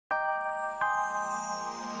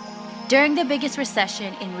During the biggest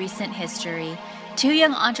recession in recent history, two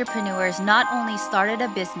young entrepreneurs not only started a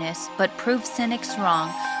business but proved cynics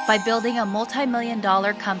wrong by building a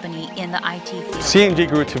multi-million-dollar company in the IT field. C&G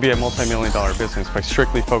grew to be a multi-million-dollar business by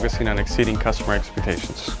strictly focusing on exceeding customer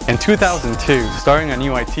expectations. In 2002, starting a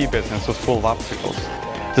new IT business was full of obstacles.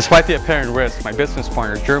 Despite the apparent risk, my business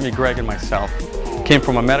partner, Jeremy, Greg, and myself came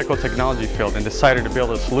from a medical technology field and decided to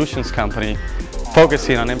build a solutions company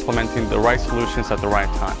focusing on implementing the right solutions at the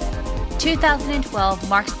right time. 2012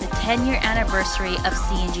 marks the 10-year anniversary of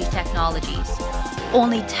C&G Technologies.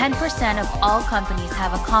 Only 10% of all companies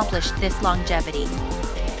have accomplished this longevity.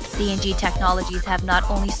 C&G Technologies have not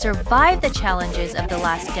only survived the challenges of the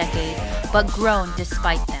last decade, but grown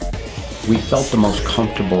despite them. We felt the most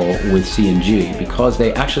comfortable with C&G because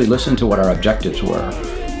they actually listened to what our objectives were.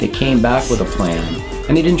 They came back with a plan,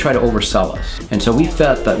 and they didn't try to oversell us. And so we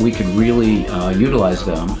felt that we could really utilize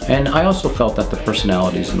them. And I also felt that the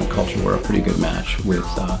personalities and the culture were a pretty good match with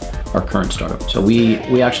our current startup. So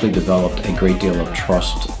we actually developed a great deal of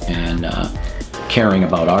trust and caring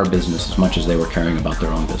about our business as much as they were caring about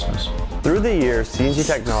their own business. Through the years, C&G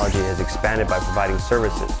Technology has expanded by providing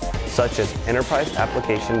services such as enterprise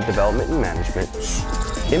application development and management,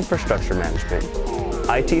 infrastructure management,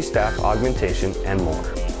 IT staff augmentation, and more.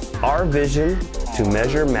 Our vision to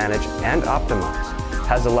measure, manage, and optimize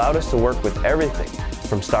has allowed us to work with everything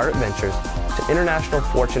from startup ventures to international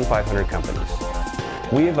Fortune 500 companies.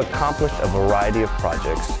 We have accomplished a variety of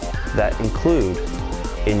projects that include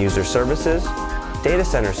in-user services, data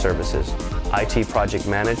center services, IT project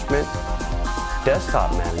management,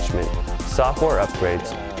 desktop management, software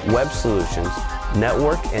upgrades, web solutions,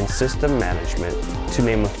 network and system management, to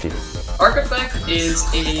name a few. Architect is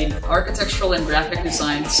an architectural and graphic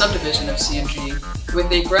design subdivision of C&G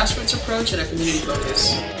with a grassroots approach and a community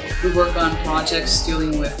focus. We work on projects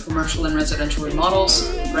dealing with commercial and residential remodels,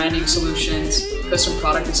 branding solutions, custom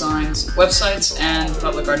product designs, websites, and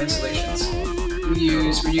public art installations. We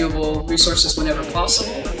use renewable resources whenever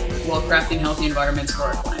possible while crafting healthy environments for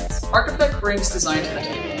our clients. Architect brings design to the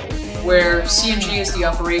table, where C&G is the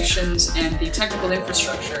operations and the technical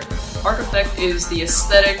infrastructure. Architect is the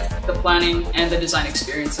aesthetic, the planning, and the design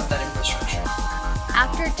experience of that infrastructure.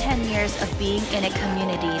 After 10 years of being in a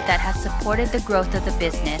community that has supported the growth of the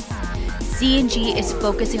business, C&G is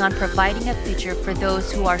focusing on providing a future for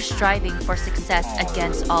those who are striving for success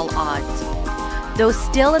against all odds. Though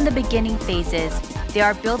still in the beginning phases, they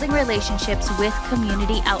are building relationships with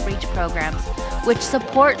community outreach programs which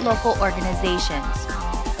support local organizations.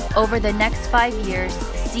 Over the next 5 years,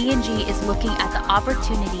 C&G is looking at the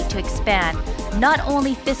opportunity to expand not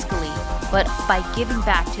only fiscally, but by giving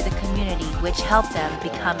back to the community which helped them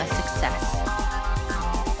become a success.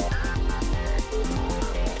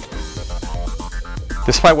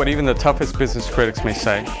 Despite what even the toughest business critics may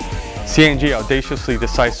say, C&G audaciously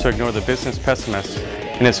decides to ignore the business pessimists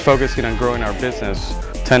and is focusing on growing our business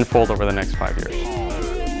tenfold over the next 5 years.